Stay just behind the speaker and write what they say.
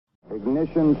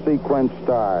Ignition sequence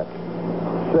start.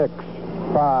 6,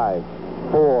 5,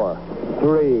 4,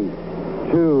 3,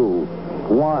 2,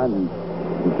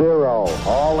 1, 0.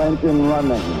 All engine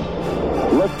running.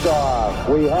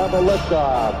 Liftoff. We have a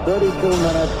liftoff. 32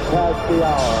 minutes past the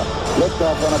hour.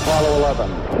 Liftoff on Apollo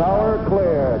 11. Tower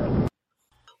cleared.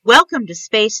 Welcome to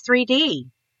Space 3D.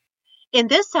 In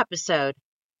this episode,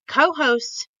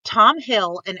 co-hosts Tom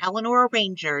Hill and Eleanor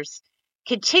Rangers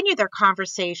continue their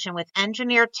conversation with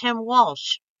engineer Tim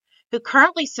Walsh, who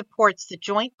currently supports the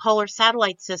Joint Polar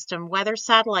Satellite System Weather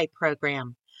Satellite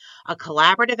Program, a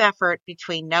collaborative effort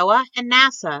between NOAA and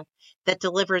NASA that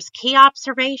delivers key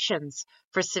observations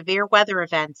for severe weather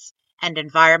events and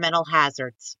environmental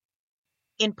hazards.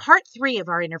 In part 3 of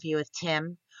our interview with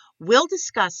Tim, we'll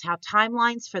discuss how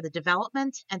timelines for the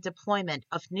development and deployment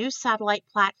of new satellite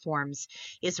platforms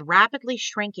is rapidly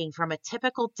shrinking from a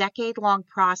typical decade-long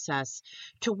process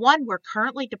to one where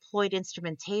currently deployed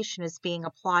instrumentation is being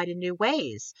applied in new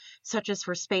ways, such as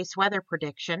for space weather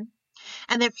prediction,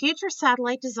 and that future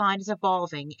satellite design is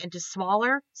evolving into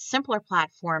smaller, simpler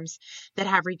platforms that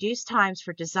have reduced times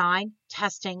for design,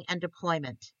 testing, and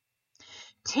deployment.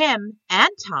 Tim and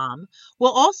Tom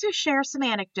will also share some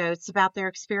anecdotes about their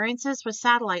experiences with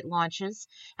satellite launches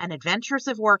and adventures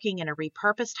of working in a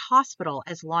repurposed hospital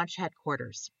as launch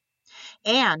headquarters.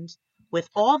 And with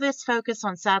all this focus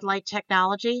on satellite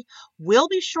technology, we'll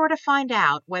be sure to find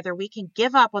out whether we can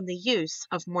give up on the use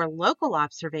of more local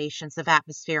observations of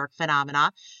atmospheric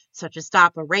phenomena, such as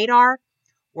Doppler radar,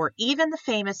 or even the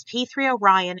famous P-3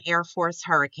 Orion Air Force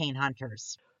hurricane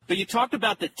hunters. So you talked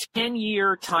about the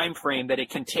 10-year time frame that it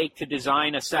can take to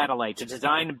design a satellite, to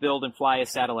design and build and fly a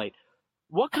satellite.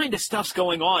 What kind of stuff's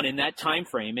going on in that time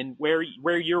frame and where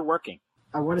you're working?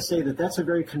 I want to say that that's a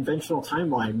very conventional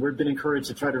timeline. We've been encouraged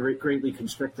to try to greatly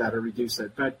constrict that or reduce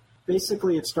it. But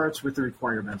basically, it starts with the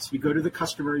requirements. You go to the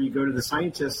customer, you go to the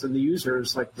scientists and the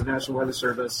users, like the National Weather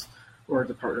Service or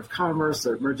Department of Commerce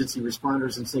or emergency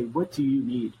responders, and say, what do you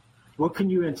need? What can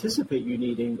you anticipate you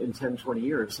needing in 10, 20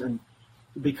 years? And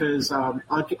because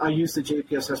I use the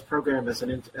JPSS program as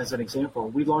an example.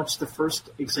 We launched the first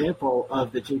example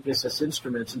of the JPSS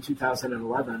instruments in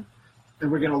 2011, and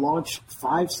we're going to launch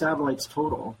 5 satellites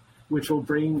total, which will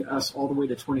bring us all the way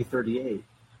to 2038.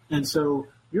 And so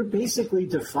you're basically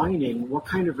defining what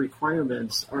kind of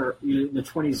requirements are in the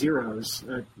 2000s,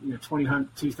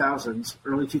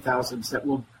 early 2000s, that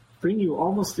will bring you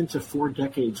almost into 4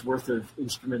 decades worth of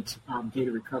instrument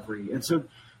data recovery. And so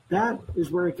that is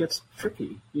where it gets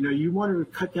tricky. You want to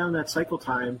cut down that cycle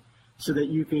time so that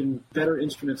you can better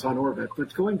instruments on orbit.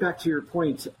 But going back to your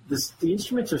point, the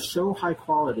instruments are so high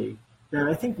quality that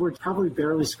I think we're probably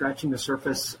barely scratching the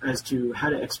surface as to how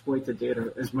to exploit the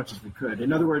data as much as we could.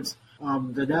 In other words,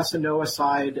 the NASA NOAA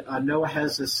side, NOAA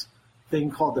has this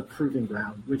thing called the Proving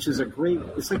Ground, which is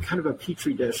it's like kind of a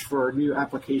petri dish for new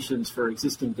applications for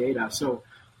existing data. So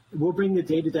we'll bring the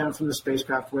data down from the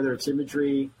spacecraft, whether it's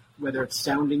imagery, whether it's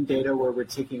sounding data where we're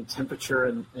taking temperature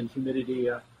and humidity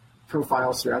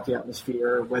profiles throughout the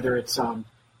atmosphere, whether it's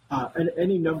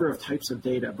any number of types of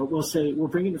data. But we'll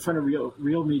bring it in front of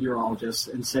real meteorologists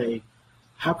and say,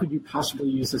 how could you possibly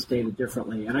use this data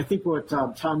differently? And I think what,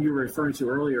 Tom, you were referring to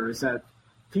earlier is that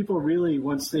people really,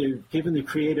 once they've given the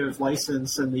creative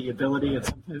license and the ability and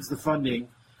sometimes the funding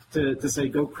to say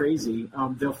go crazy,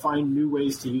 they'll find new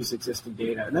ways to use existing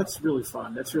data, and that's really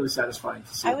fun. That's really satisfying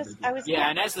to see.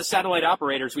 And as the satellite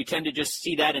operators, we tend to just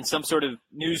see that in some sort of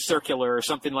news circular or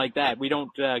something like that. We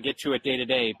don't get to it day to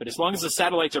day, but as long as the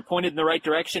satellites are pointed in the right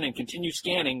direction and continue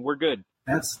scanning, we're good.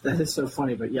 That is so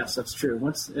funny, but yes, that's true.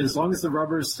 As long as the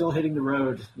rubber is still hitting the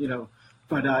road,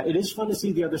 But it is fun to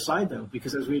see the other side, though,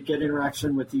 because as we get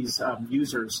interaction with these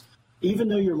users, even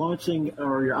though you're launching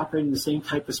or you're operating the same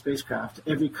type of spacecraft,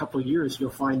 every couple of years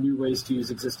you'll find new ways to use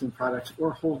existing products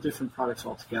or whole different products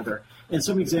altogether. And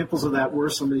some examples of that were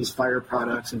some of these fire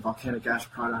products and volcanic ash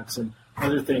products and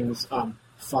other things,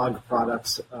 fog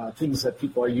products, things that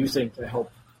people are using to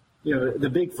help. The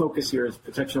big focus here is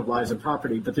protection of lives and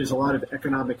property, but there's a lot of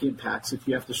economic impacts if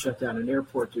you have to shut down an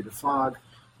airport due to fog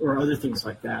or other things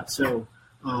like that. So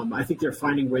I think they're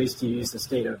finding ways to use this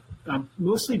data,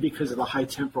 mostly because of the high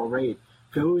temporal rate.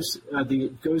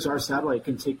 GOES-R satellite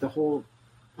can take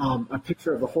a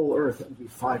picture of the whole Earth every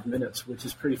 5 minutes, which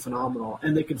is pretty phenomenal.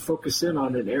 And they can focus in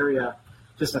on an area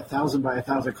just 1,000 by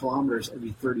 1,000 kilometers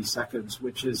every 30 seconds,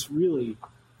 which is really,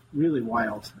 really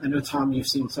wild. I know, Tom, you've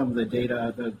seen some of the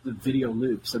data, the video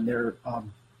loops, and they're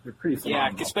pretty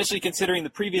phenomenal. Yeah, especially considering the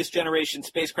previous generation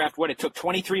spacecraft, it took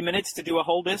 23 minutes to do a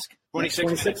whole disk?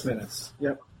 26 minutes.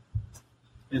 Yep.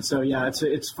 And so, yeah,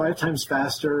 it's 5 times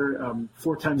faster,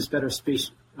 4 times better space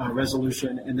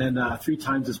resolution, and then 3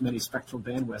 times as many spectral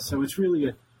bandwidth. So it's really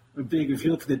a big, if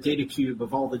you look at the data cube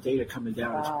of all the data coming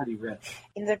down, It's pretty rich.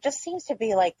 And there just seems to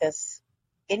be like this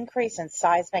increase in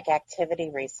seismic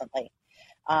activity recently.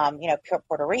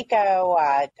 Puerto Rico,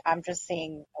 I'm just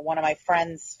seeing one of my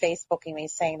friends Facebooking me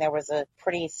saying there was a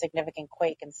pretty significant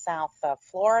quake in South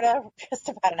Florida just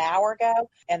about an hour ago.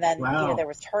 And then, Wow. There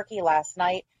was Turkey last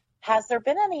night. Has there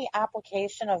been any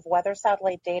application of weather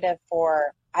satellite data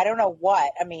for, I don't know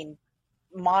what,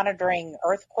 monitoring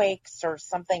earthquakes or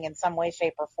something in some way,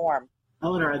 shape, or form?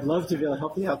 Eleanor, I'd love to be able to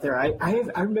help you out there.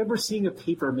 I remember seeing a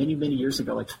paper many, many years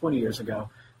ago, like 20 years ago,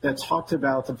 that talked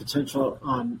about the potential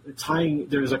tying,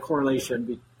 there's a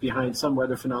correlation behind some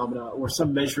weather phenomena or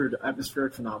some measured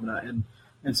atmospheric phenomena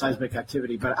and seismic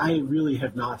activity. But I really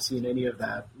have not seen any of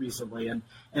that recently. And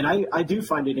I do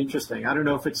find it interesting. I don't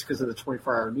know if it's because of the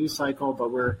 24-hour news cycle, but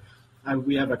I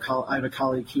have a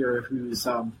colleague here who's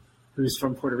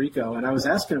from Puerto Rico, and I was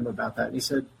asking him about that, and he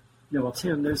said, well,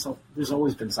 Tim, there's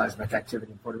always been seismic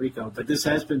activity in Puerto Rico, but this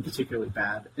has been particularly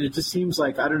bad. And it just seems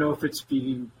like, I don't know if it's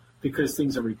because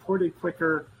things are reported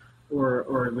quicker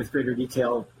or with greater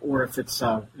detail, or if it's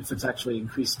actually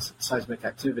increased seismic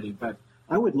activity. But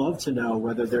I would love to know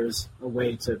whether there's a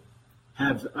way to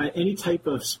have any type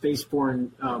of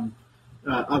spaceborne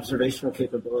observational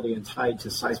capability and tied to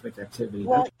seismic activity.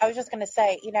 Well, I was just going to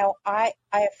say, I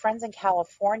have friends in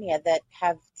California that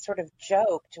have sort of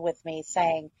joked with me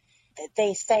saying that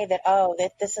they say that,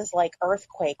 that this is like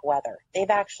earthquake weather. They've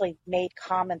actually made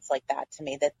comments like that to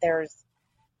me, that there's,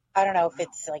 I don't know if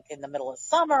it's like in the middle of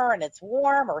summer and it's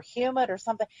warm or humid or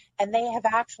something. And they have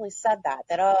actually said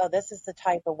that, this is the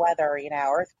type of weather,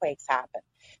 earthquakes happen.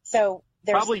 So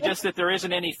there's probably just that there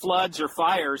isn't any floods or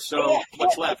fires. So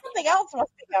what's left? Something else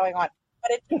must be going on.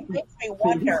 But it just makes me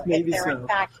wonder if there in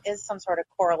fact is some sort of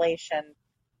correlation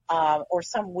or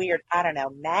some weird, I don't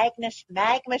know,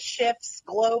 magma shifts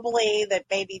globally that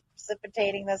may be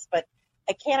precipitating this. But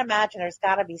I can't imagine there's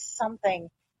got to be something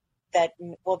that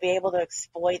we'll be able to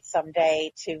exploit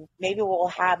someday to maybe we'll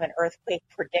have an earthquake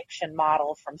prediction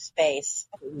model from space.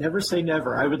 Never say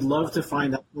never. I would love to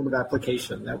find that kind of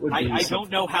application. That would be I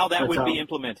don't know how that would be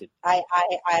implemented. I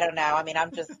don't know.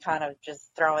 I'm just kind of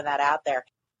just throwing that out there.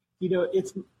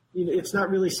 It's not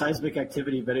really seismic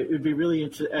activity, but it would be really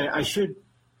interesting.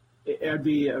 I'd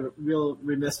be real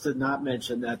remiss to not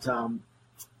mention that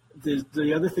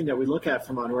the other thing that we look at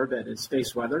from on orbit is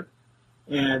space weather.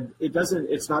 And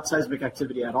it's not seismic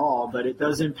activity at all, but it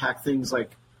does impact things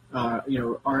like,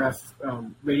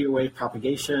 RF radio wave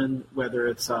propagation, whether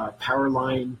it's power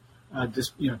line,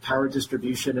 power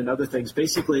distribution and other things.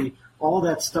 Basically, all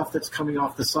that stuff that's coming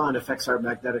off the sun affects our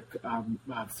magnetic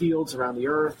fields around the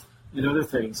Earth and other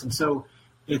things. And so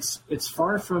it's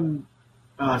far from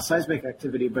seismic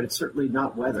activity, but it's certainly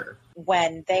not weather.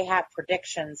 When they have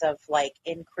predictions of like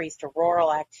increased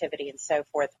auroral activity and so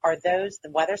forth, are those the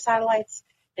weather satellites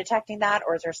detecting that,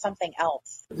 or is there something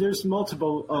else? There's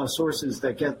multiple sources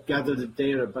that gather the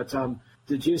data, but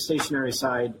the geostationary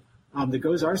side, the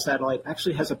GOES-R satellite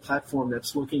actually has a platform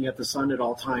that's looking at the sun at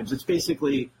all times. It's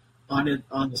basically on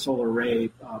the solar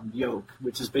array yoke,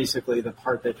 which is basically the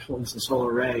part that holds the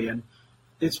solar array, and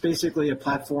it's basically a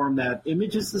platform that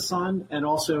images the sun and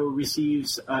also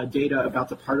receives data about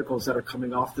the particles that are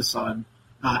coming off the sun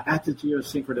at the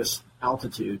geosynchronous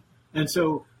altitude. And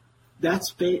so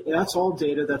that's all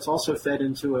data that's also fed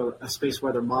into a space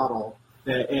weather model.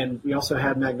 And we also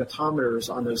have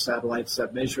magnetometers on those satellites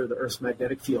that measure the Earth's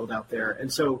magnetic field out there.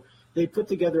 And so they put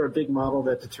together a big model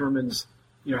that determines,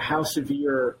 how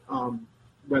severe,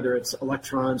 whether it's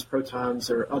electrons, protons,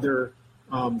 or other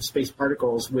space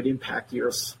particles would impact the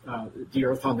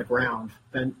Earth on the ground,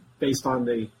 then based on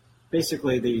the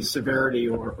severity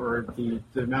or the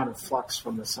amount of flux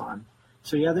from the sun.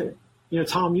 So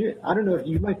Tom, I don't know if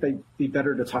you might be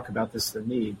better to talk about this than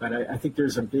me, but I think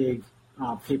there's a big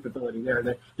capability there.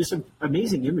 There's some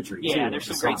amazing imagery. Yeah, too, there's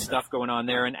some great stuff going on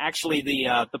there, and actually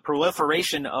the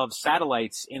proliferation of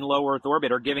satellites in low Earth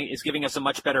orbit is giving us a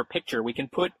much better picture. We can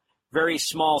put very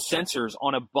small sensors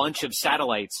on a bunch of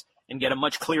satellites and get a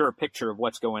much clearer picture of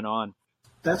what's going on.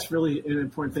 That's really an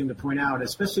important thing to point out,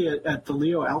 especially at the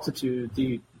LEO altitude.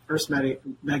 The Earth's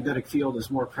magnetic field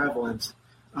is more prevalent.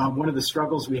 One of the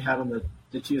struggles we had on the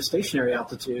geostationary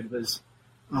altitude was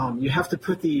you have to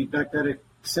put the magnetic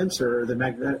sensor, the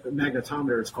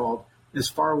magnetometer it's called, as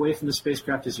far away from the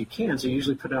spacecraft as you can. So you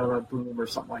usually put it on a boom or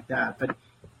something like that. But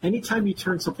anytime you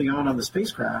turn something on the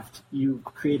spacecraft, you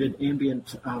create an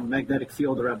ambient magnetic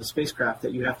field around the spacecraft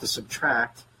that you have to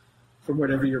subtract from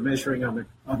whatever you're measuring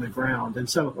on the ground, and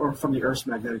so, or from the Earth's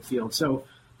magnetic field. So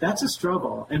that's a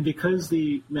struggle. And because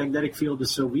the magnetic field is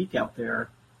so weak out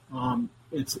there,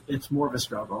 it's more of a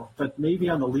struggle. But maybe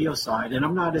on the LEO side, and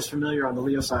I'm not as familiar on the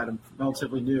LEO side, I'm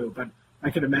relatively new, but I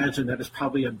can imagine that it's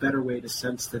probably a better way to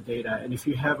sense the data. And if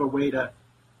you have a way to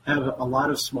have a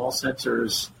lot of small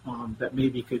sensors that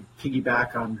maybe could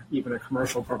piggyback on even a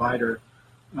commercial provider,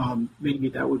 maybe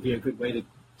that would be a good way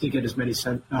to get as many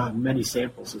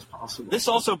samples as possible. This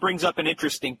also brings up an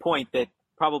interesting point that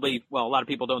probably, a lot of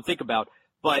people don't think about,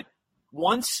 but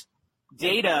once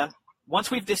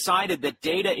we've decided that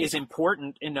data is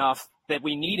important enough that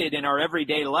we need it in our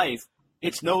everyday life,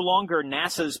 it's no longer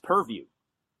NASA's purview.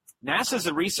 NASA's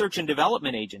a research and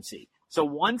development agency. So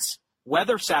once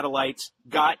weather satellites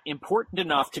got important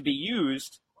enough to be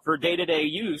used for day-to-day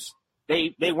use,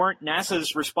 they weren't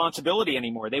NASA's responsibility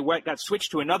anymore. They got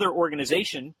switched to another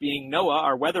organization, being NOAA,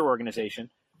 our weather organization,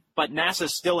 but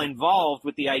NASA's still involved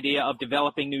with the idea of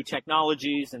developing new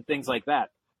technologies and things like that.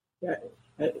 Yeah,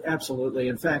 absolutely.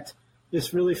 In fact,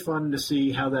 it's really fun to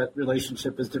see how that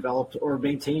relationship has developed or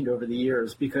maintained over the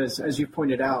years because, as you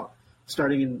pointed out,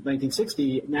 starting in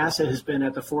 1960, NASA has been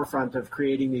at the forefront of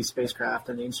creating these spacecraft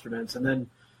and the instruments. And then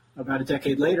about a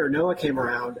decade later, NOAA came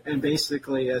around. And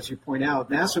basically, as you point out,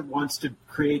 NASA wants to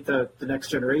create the next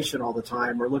generation all the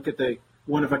time or look at the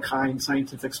one-of-a-kind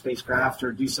scientific spacecraft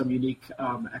or do some unique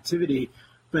activity.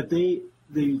 But the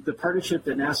partnership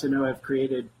that NASA and NOAA have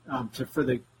created for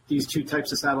these two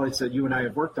types of satellites that you and I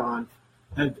have worked on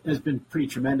has been pretty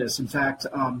tremendous. In fact,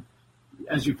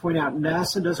 as you point out,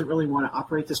 NASA doesn't really want to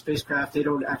operate the spacecraft. They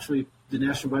don't actually, the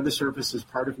National Weather Service is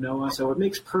part of NOAA, so it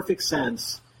makes perfect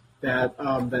sense that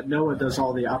NOAA does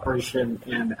all the operation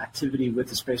and activity with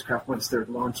the spacecraft once they're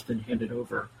launched and handed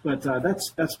over. But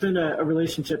that's been a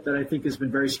relationship that I think has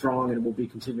been very strong and will be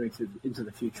continuing into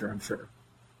the future, I'm sure.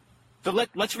 So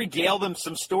let's regale them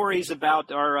some stories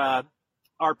about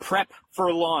our prep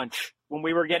for launch. When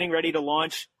we were getting ready to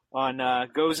launch on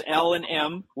GOES L and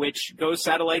M, which GOES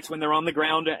satellites, when they're on the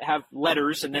ground, have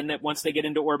letters, and then once they get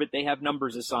into orbit, they have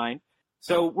numbers assigned.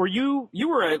 So were you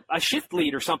were a shift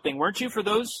lead or something, weren't you, for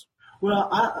those? Well,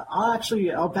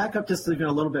 I'll back up just even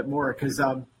a little bit more because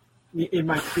in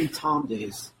my pre-Tom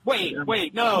days.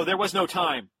 Wait, no, there was no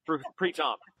time for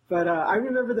pre-Tom. But I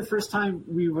remember the first time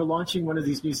we were launching one of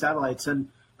these new satellites, and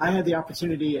I had the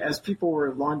opportunity as people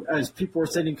were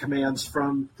sending commands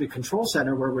from the control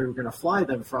center where we were going to fly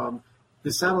them from.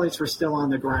 The satellites were still on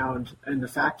the ground in the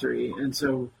factory, and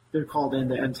so they're called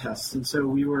end-to-end tests. And so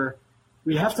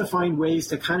we have to find ways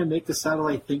to kind of make the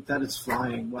satellite think that it's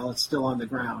flying while it's still on the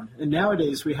ground. And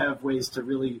nowadays we have ways to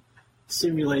really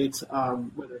simulate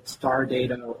whether it's star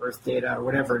data or Earth data or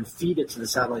whatever and feed it to the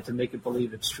satellite to make it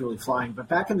believe it's truly flying. But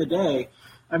back in the day,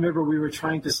 I remember we were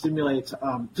trying to stimulate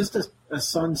just a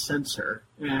sun sensor.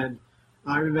 And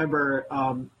I remember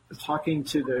talking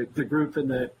to the group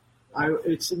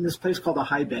it's in this place called the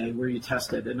high bay where you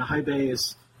test it. And the high bay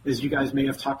is, as you guys may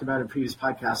have talked about in previous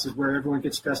podcasts, is where everyone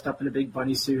gets dressed up in a big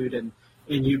bunny suit and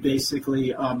you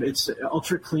basically, it's an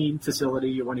ultra clean facility.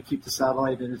 You want to keep the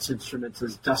satellite and its instruments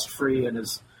as dust free and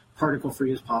as particle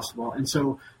free as possible. And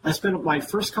so I spent my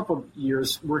first couple of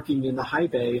years working in the high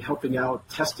bay, helping out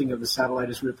testing of the satellite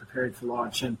as we were preparing for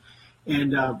launch. And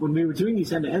when we were doing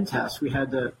these end-to-end tests, we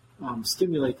had to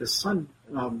stimulate the sun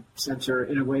sensor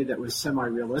in a way that was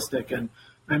semi-realistic. And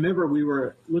I remember we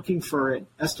were looking for an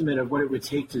estimate of what it would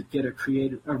take to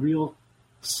create a real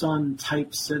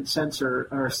sun-type sensor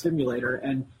or stimulator,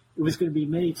 and it was going to be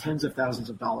many tens of thousands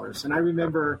of dollars. And I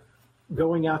remember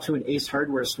going out to an Ace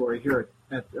Hardware store here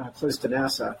at close to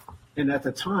NASA, and at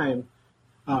the time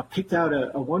picked out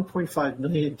a 1.5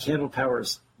 million candle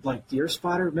powers like deer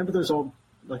spotter. Remember those old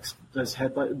those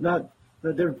headlights?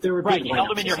 They were right. Big you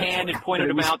held them in your hand and pointed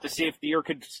them out to see if deer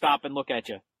could stop and look at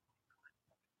you.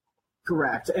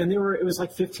 Correct, and it was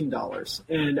like $15,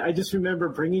 and I just remember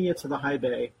bringing it to the high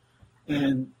bay,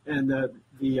 and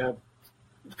the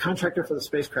contractor for the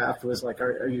spacecraft was like,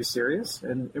 "Are you serious?"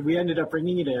 And we ended up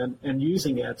bringing it in and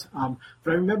using it.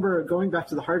 But I remember going back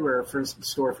to the hardware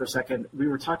store for a second. We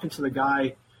were talking to the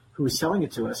guy who was selling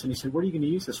it to us, and he said, "What are you going to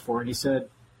use this for?" And he said,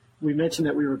 "We mentioned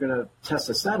that we were going to test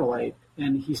a satellite,"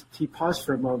 and he paused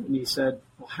for a moment and he said,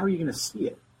 "Well, how are you going to see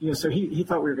it?" So he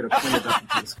thought we were going to point it up in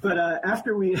case. But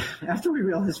after we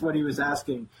realized what he was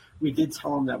asking, we did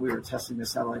tell him that we were testing the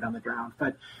satellite on the ground.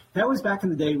 But that was back in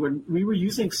the day when we were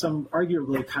using some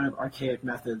arguably kind of archaic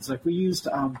methods. Like we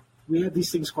had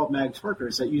these things called mag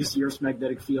torquers that used the Earth's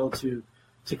magnetic field to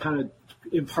kind of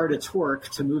impart a torque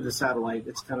to move the satellite.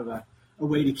 It's kind of a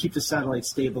way to keep the satellite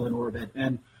stable in orbit.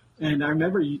 And I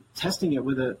remember testing it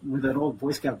with an old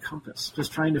Boy Scout compass,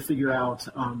 just trying to figure out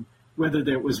whether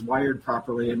it was wired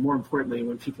properly, and more importantly,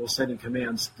 when people were sending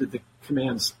commands, did the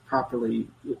commands properly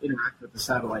interact with the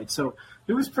satellite? So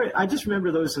it was I just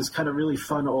remember those as kind of really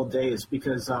fun old days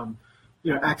because,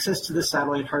 access to the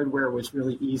satellite hardware was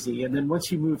really easy. And then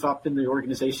once you move up in the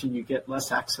organization, you get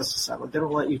less access to satellite. They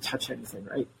don't let you touch anything,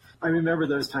 right? I remember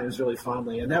those times really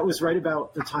fondly. And that was right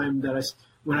about the time that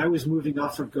when I was moving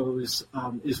off of GOES,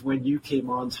 is when you came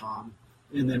on, Tom.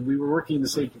 And then we were working in the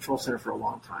same control center for a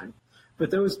long time. But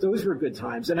those were good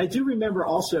times. And I do remember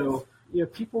also,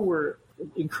 people were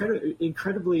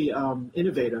incredibly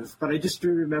innovative, but I just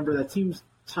do remember that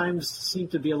times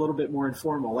seemed to be a little bit more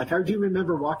informal. Like I do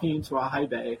remember walking into a high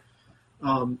bay,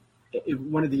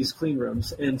 in one of these clean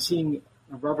rooms, and seeing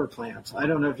a rubber plant. I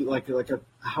don't know if you like a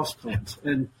house plant.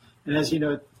 And as you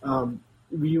know,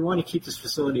 you want to keep this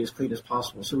facility as clean as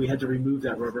possible. So we had to remove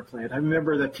that rubber plant. I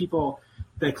remember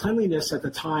that cleanliness at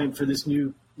the time for this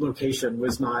new location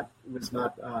was not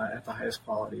at the highest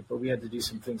quality, but we had to do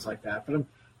some things like that. But I'm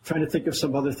trying to think of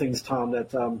some other things, Tom,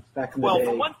 that back in the day. Well,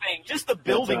 for one thing, just the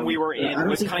building we were in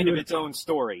was kind of its own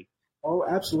story. Oh,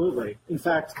 absolutely. In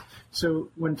fact, so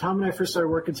when Tom and I first started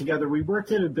working together, we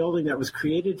worked in a building that was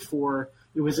created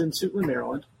it was in Suitland,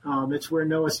 Maryland. It's where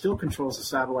NOAA still controls the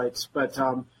satellites, but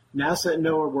NASA and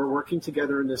NOAA were working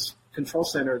together in this control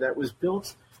center that was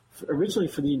built originally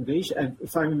for the invasion, and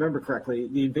if I remember correctly,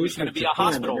 the invasion of Japan. It was going to be a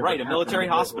hospital, right, a military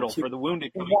hospital for the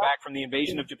wounded coming back from the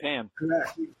invasion of Japan.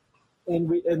 Correct. And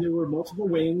there were multiple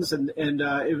wings, and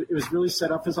it was really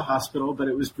set up as a hospital, but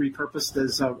it was repurposed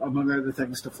as, among other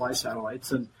things, to fly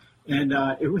satellites. And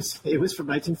it was from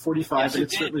 1945, yes, and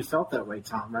it certainly felt that way,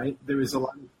 Tom. Right? There was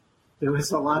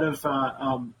a lot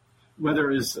of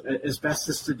whether it was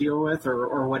asbestos to deal with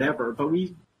or whatever, but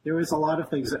there was a lot of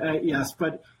things. Yes,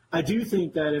 but I do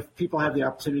think that if people have the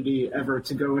opportunity ever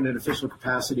to go in an official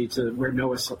capacity to where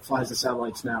NOAA flies the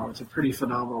satellites now, it's a pretty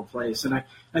phenomenal place. And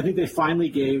I think they finally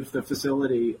gave the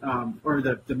facility, or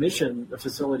the mission, the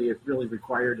facility it really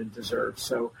required and deserved.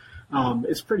 So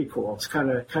it's pretty cool. It's kind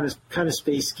of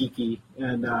space geeky,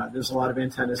 and there's a lot of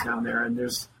antennas down there. And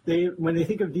when they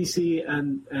think of DC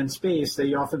and space,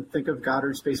 they often think of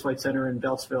Goddard Space Flight Center in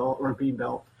Beltsville or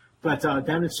Greenbelt. But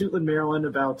down in Suitland, Maryland,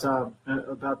 about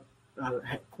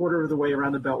a quarter of the way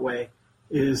around the Beltway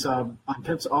is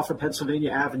off of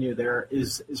Pennsylvania Avenue. There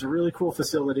is a really cool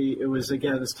facility. It was,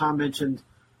 again, as Tom mentioned,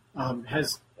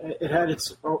 it had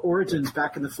its origins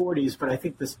back in the 40s, but I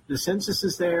think the census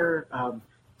is there.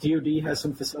 DoD has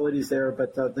some facilities there,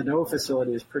 but the NOAA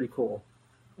facility is pretty cool,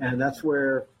 and that's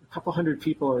where a couple hundred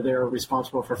people are there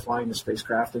responsible for flying the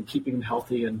spacecraft and keeping them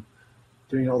healthy and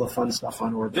doing all the fun stuff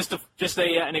on orbit. Just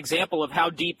an example of how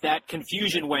deep that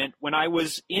confusion went. When I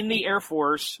was in the Air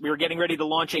Force, we were getting ready to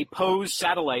launch a POSE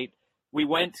satellite. We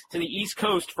went to the East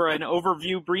Coast for an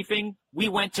overview briefing. We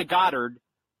went to Goddard,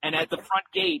 and at the front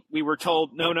gate, we were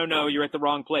told, no, you're at the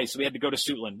wrong place. So we had to go to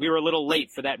Suitland. We were a little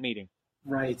late for that meeting.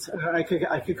 Right. I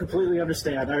could completely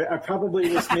understand. I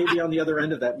probably was maybe on the other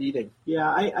end of that meeting.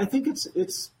 Yeah, I think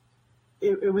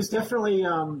it was definitely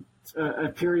a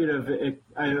period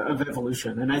of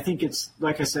evolution, and I think it's,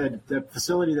 like I said, the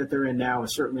facility that they're in now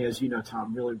is certainly, as you know,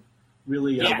 Tom, really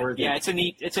worthy. Yeah, it's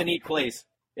a neat place.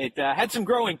 It had some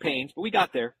growing pains, but we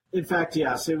got there. In fact,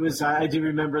 yes, it was. I do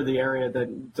remember the area,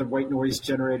 the white noise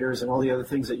generators and all the other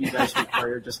things that you guys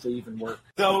required just to even work.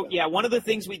 So, yeah, one of the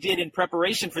things we did in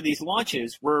preparation for these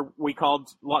launches were we called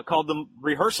them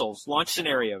rehearsals, launch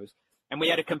scenarios, and we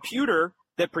had a computer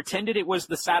that pretended it was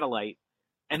the satellite.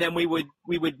 And then we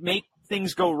would make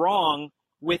things go wrong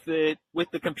with the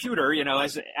computer,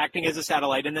 as acting as a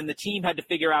satellite, and then the team had to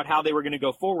figure out how they were going to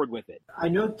go forward with it. I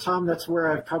know, Tom, that's where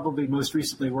I've probably most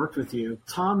recently worked with you.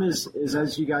 Tom is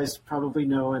as you guys probably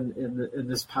know in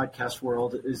this podcast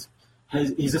world,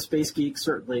 he's a space geek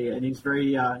certainly, and he's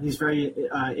very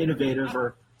innovative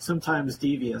or sometimes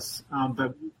devious,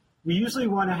 but we usually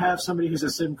want to have somebody who's a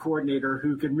sim coordinator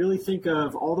who can really think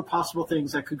of all the possible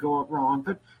things that could go wrong,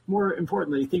 but more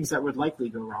importantly, things that would likely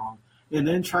go wrong, and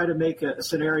then try to make a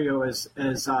scenario as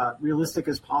realistic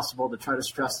as possible to try to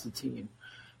stress the team.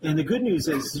 And the good news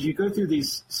is you go through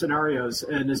these scenarios,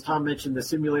 and as Tom mentioned, the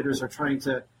simulators are trying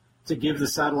to give the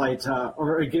satellite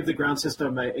or give the ground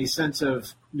system a sense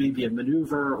of maybe a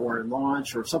maneuver or a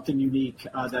launch or something unique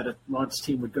that a launch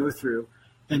team would go through.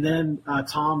 And then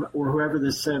Tom or whoever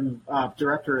the sim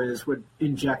director is would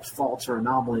inject faults or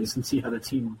anomalies and see how the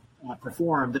team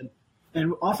performed.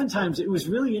 And oftentimes it was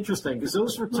really interesting because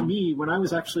those were, to me, when I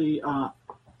was actually on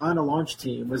a launch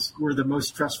team, were the most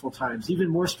stressful times, even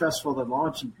more stressful than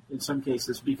launch in some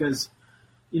cases because,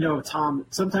 Tom,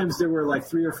 sometimes there were like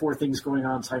 3 or 4 things going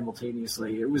on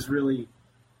simultaneously. It was really,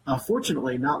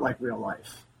 fortunately, not like real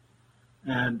life.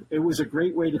 And it was a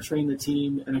great way to train the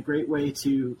team and a great way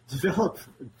to develop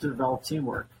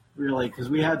teamwork, really, because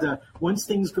we had to, once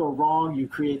things go wrong, you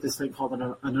create this thing called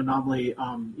an anomaly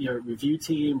review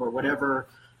team or whatever,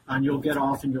 and you'll get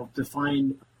off and you'll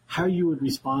define how you would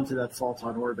respond to that fault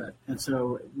on orbit. And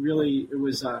so really it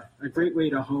was a great way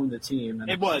to hone the team. And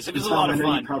it was a lot of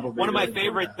fun. One of my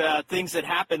favorite things that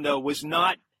happened, though, was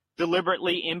not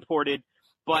deliberately imported,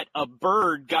 but a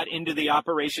bird got into the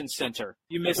operations center.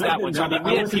 You missed that one. So, I mean,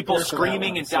 we had people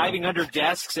screaming and diving under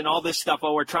desks and all this stuff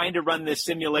while we're trying to run this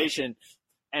simulation.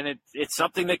 And it's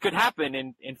something that could happen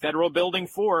in Federal Building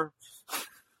 4.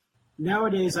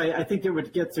 Nowadays, I think it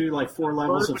would get through like 4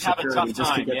 levels of security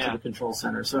just to get to the control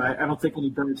center. So I don't think any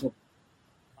birds will.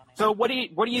 So what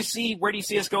do you see? Where do you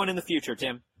see us going in the future,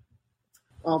 Tim?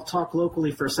 I'll talk locally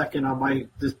for a second on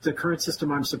the current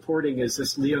system I'm supporting is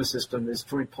this LEO system, this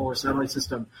Joint Polar Satellite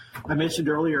System. I mentioned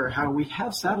earlier how we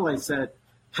have satellites that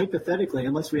hypothetically,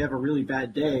 unless we have a really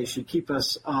bad day, should keep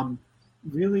us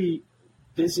really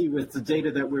busy with the data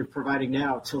that we're providing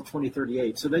now till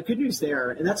 2038. So the good news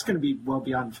there, and that's going to be well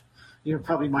beyond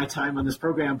probably my time on this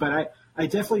program, but I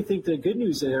definitely think the good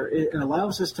news there, it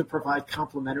allows us to provide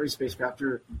complementary spacecraft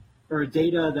or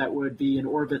data that would be in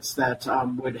orbits that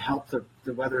would help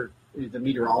the weather, the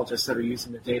meteorologists that are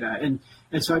using the data. And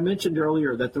so I mentioned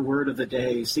earlier that the word of the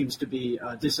day seems to be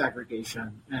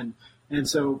disaggregation. And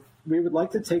so we would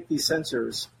like to take these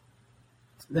sensors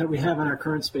that we have on our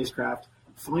current spacecraft,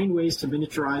 find ways to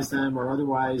miniaturize them or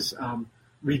otherwise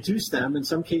reduce them, in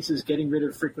some cases getting rid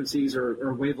of frequencies or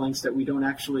wavelengths that we don't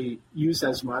actually use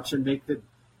as much, and make the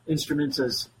instruments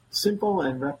as simple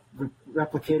and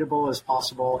replicatable as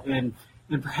possible, and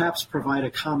perhaps provide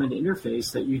a common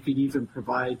interface that you could even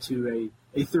provide to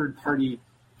a third-party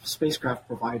spacecraft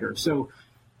provider. So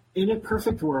in a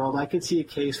perfect world, I could see a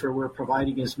case where we're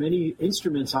providing as many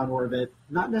instruments on orbit,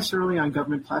 not necessarily on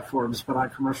government platforms, but on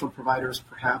commercial providers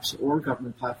perhaps, or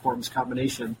government platforms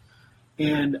combination,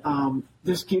 and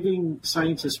just giving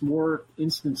scientists more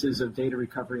instances of data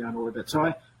recovery on orbit.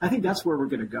 So I think that's where we're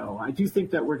going to go. I do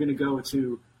think that we're going to go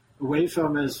away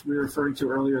from, as we were referring to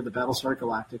earlier, the Battlestar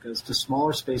Galacticas, to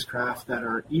smaller spacecraft that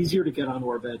are easier to get on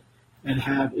orbit and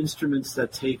have instruments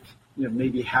that take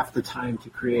maybe half the time to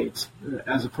create,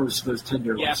 as opposed to those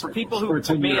 10-year Yeah, for people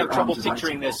who may have trouble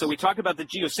picturing this, so we talk about the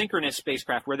geosynchronous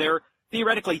spacecraft, where there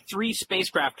theoretically 3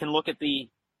 spacecraft can look at the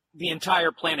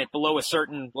entire planet below a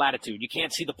certain latitude. You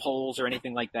can't see the poles or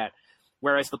anything like that.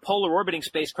 Whereas the polar orbiting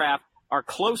spacecraft are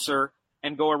closer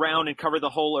and go around and cover the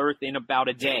whole Earth in about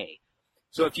a day.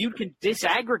 So if you can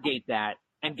disaggregate that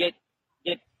and get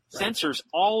sensors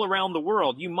all around the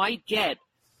world, you might get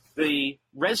the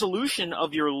resolution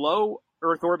of your low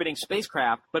Earth orbiting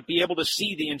spacecraft, but be able to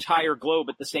see the entire globe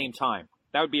at the same time.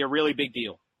 That would be a really big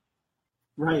deal.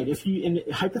 Right.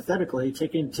 Hypothetically,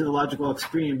 taken to the logical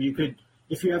extreme, you could,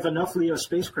 if you have enough LEO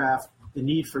spacecraft, the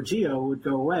need for GEO would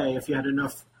go away if you had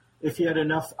enough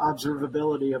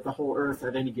observability of the whole Earth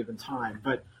at any given time.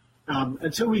 But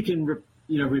until we can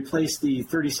replace the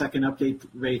 30-second update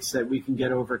rates that we can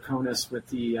get over CONUS with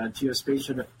the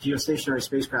geostationary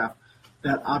spacecraft,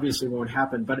 that obviously won't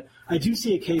happen. But I do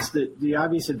see a case that the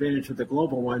obvious advantage with the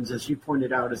global ones, as you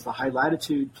pointed out, is the high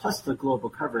latitude plus the global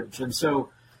coverage. And so,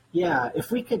 yeah,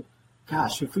 if we could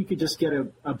just get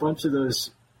a bunch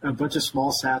of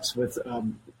small sats with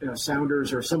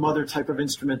sounders or some other type of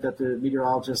instrument that the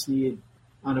meteorologists need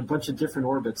on a bunch of different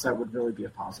orbits, that would really be a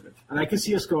positive. And I can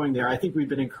see us going there. I think we've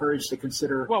been encouraged to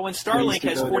consider. Well, when Starlink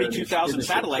has 42,000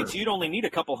 satellites, you'd only need a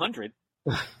couple hundred.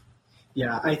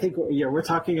 Yeah, I think we're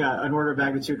talking an order of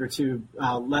magnitude or two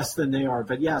less than they are.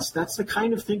 But yes, that's the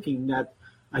kind of thinking that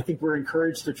I think we're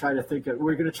encouraged to try to think of.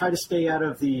 We're going to try to stay out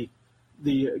of the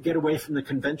get away from the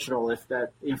conventional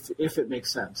if it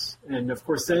makes sense. And of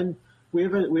course, then we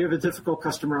have a difficult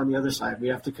customer on the other side. We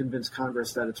have to convince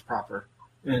Congress that it's proper.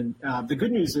 And the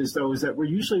good news is that we're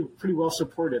usually pretty well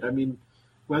supported. I mean,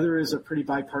 weather is a pretty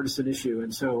bipartisan issue,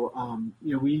 and so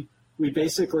we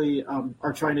basically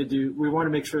are trying to we want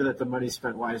to make sure that the money's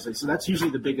spent wisely. So that's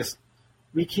usually the biggest.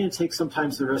 We can't take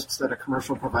sometimes the risks that a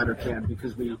commercial provider can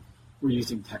because we're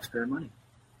using taxpayer money.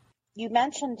 You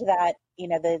mentioned that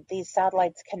these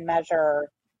satellites can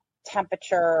measure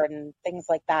temperature and things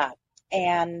like that,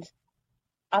 and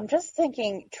I'm just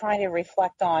trying to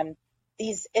reflect on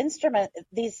these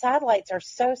satellites are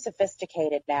so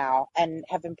sophisticated now and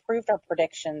have improved our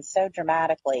predictions so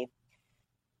dramatically.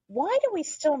 Why do we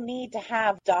still need to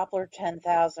have Doppler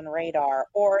 10,000 radar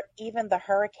or even the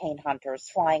hurricane hunters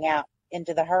flying out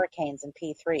into the hurricanes and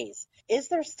P3s? Is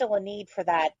there still a need for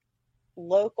that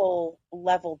local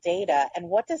level data? And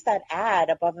what does that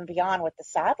add above and beyond what the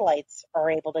satellites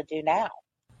are able to do now?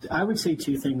 I would say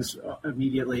two things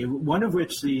immediately. One of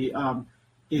which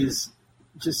is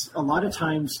just a lot of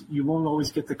times you won't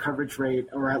always get the coverage rate,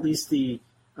 or at least in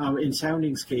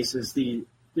soundings cases,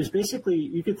 there's basically,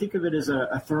 you could think of it as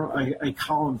a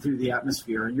column through the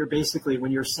atmosphere. And you're basically,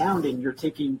 when you're sounding, you're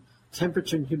taking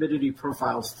temperature and humidity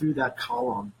profiles through that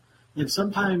column. And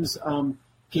sometimes the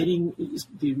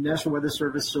National Weather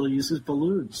Service still uses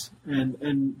balloons.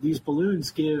 And these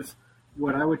balloons give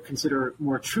what I would consider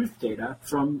more truth data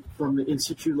from the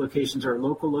in-situ locations or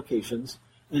local locations.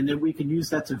 And then we can use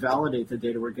that to validate the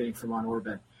data we're getting from on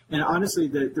orbit. And honestly,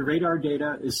 the radar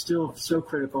data is still so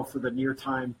critical for the near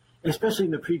time, especially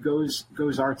in the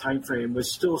pre-GOES-R timeframe,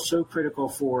 was still so critical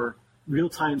for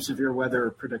real-time severe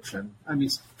weather prediction. I mean,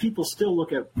 people still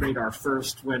look at radar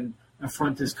first when a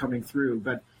front is coming through,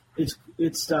 but it's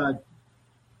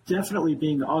definitely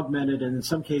being augmented, and in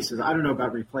some cases, I don't know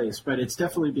about replaced, but it's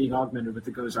definitely being augmented with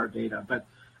the GOES-R data. But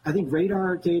I think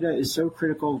radar data is so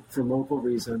critical for local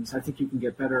reasons. I think you can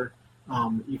get better,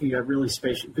 you can get really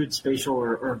good spatial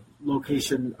or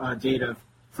location data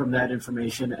from that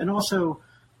information. And also,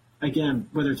 again,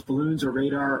 whether it's balloons or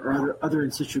radar or other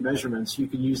in-situ measurements, you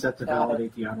can use that to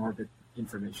validate the on-orbit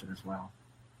information as well.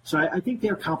 So I think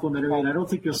they're complementary, and I don't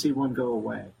think you'll see one go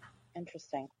away.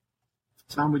 Interesting.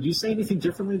 Tom, would you say anything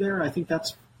differently there? I think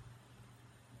that's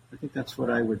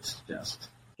what I would suggest.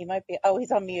 He might be. Oh,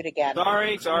 he's on mute again.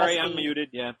 Sorry, I'm muted.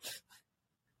 Yeah.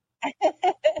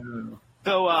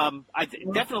 So I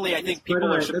think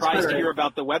people are surprised to hear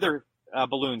about the weather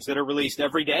balloons that are released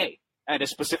every day at a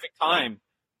specific time.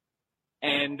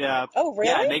 And oh,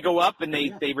 really? Yeah, and they go up and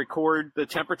they record the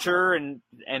temperature and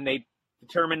they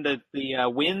determine the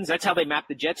winds. That's how they map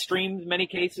the jet streams in many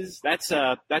cases. That's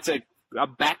a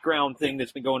background thing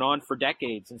that's been going on for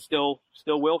decades and still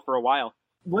will for a while.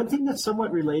 One thing that's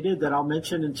somewhat related that I'll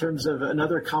mention in terms of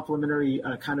another complementary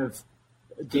kind of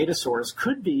data source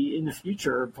could be in the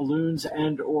future balloons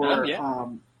and or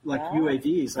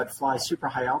UAVs that fly super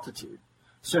high altitude.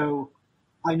 So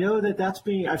I know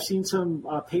I've seen some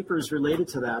papers related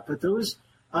to that, but those,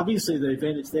 obviously the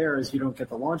advantage there is you don't get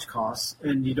the launch costs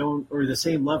and or the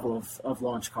same level of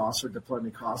launch costs or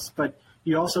deployment costs, but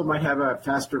you also might have a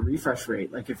faster refresh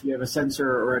rate. Like if you have a sensor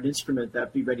or an instrument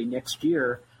that be ready next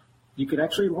year, you could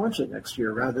actually launch it next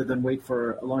year rather than wait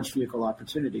for a launch vehicle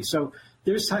opportunity. So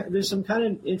there's some kind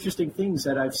of interesting things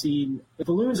that I've seen. The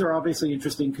balloons are obviously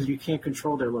interesting because you can't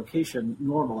control their location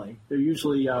normally. They're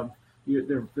usually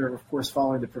they're of course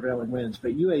following the prevailing winds,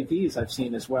 but UAVs I've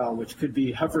seen as well, which could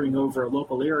be hovering over a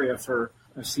local area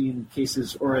I've seen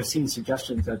cases or I've seen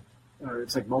suggestions that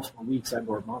it's like multiple weeks and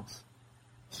or months.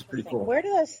 Which is pretty cool. Where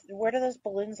do those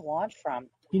balloons launch from?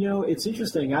 It's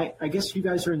interesting. I guess you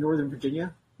guys are in Northern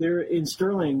Virginia. They're in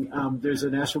Sterling. There's a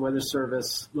National Weather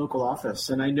Service local office,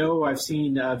 and I know I've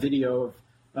seen a video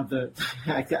of the.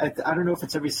 I don't know if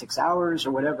it's every 6 hours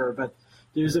or whatever, but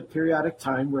there's a periodic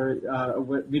time where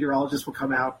meteorologists will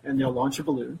come out and they'll launch a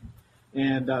balloon,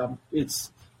 and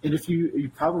if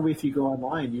you go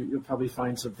online, you'll probably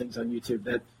find some things on YouTube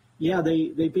that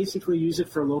they basically use it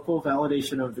for local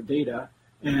validation of the data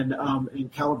and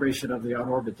calibration of the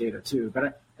on-orbit data too.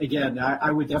 But again,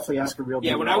 I would definitely ask a real.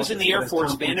 Yeah, when I was in the Air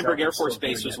Force, Vandenberg Air Force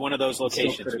Base was one of those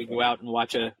locations. We go out and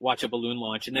watch a balloon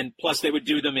launch, and then plus they would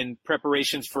do them in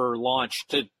preparations for launch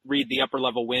to read the upper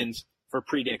level winds for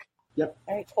predict. Yep.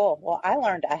 Very cool. Well, I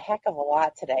learned a heck of a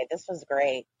lot today. This was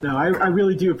great. No, I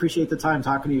really do appreciate the time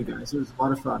talking to you guys. It was a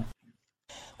lot of fun.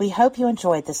 We hope you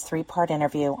enjoyed this 3-part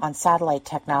interview on satellite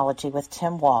technology with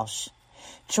Tim Walsh.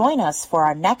 Join us for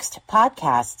our next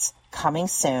podcasts coming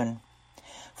soon.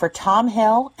 For Tom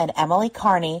Hill and Emily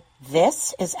Carney,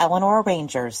 this is Eleanor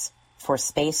Rangers for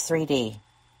Space 3D.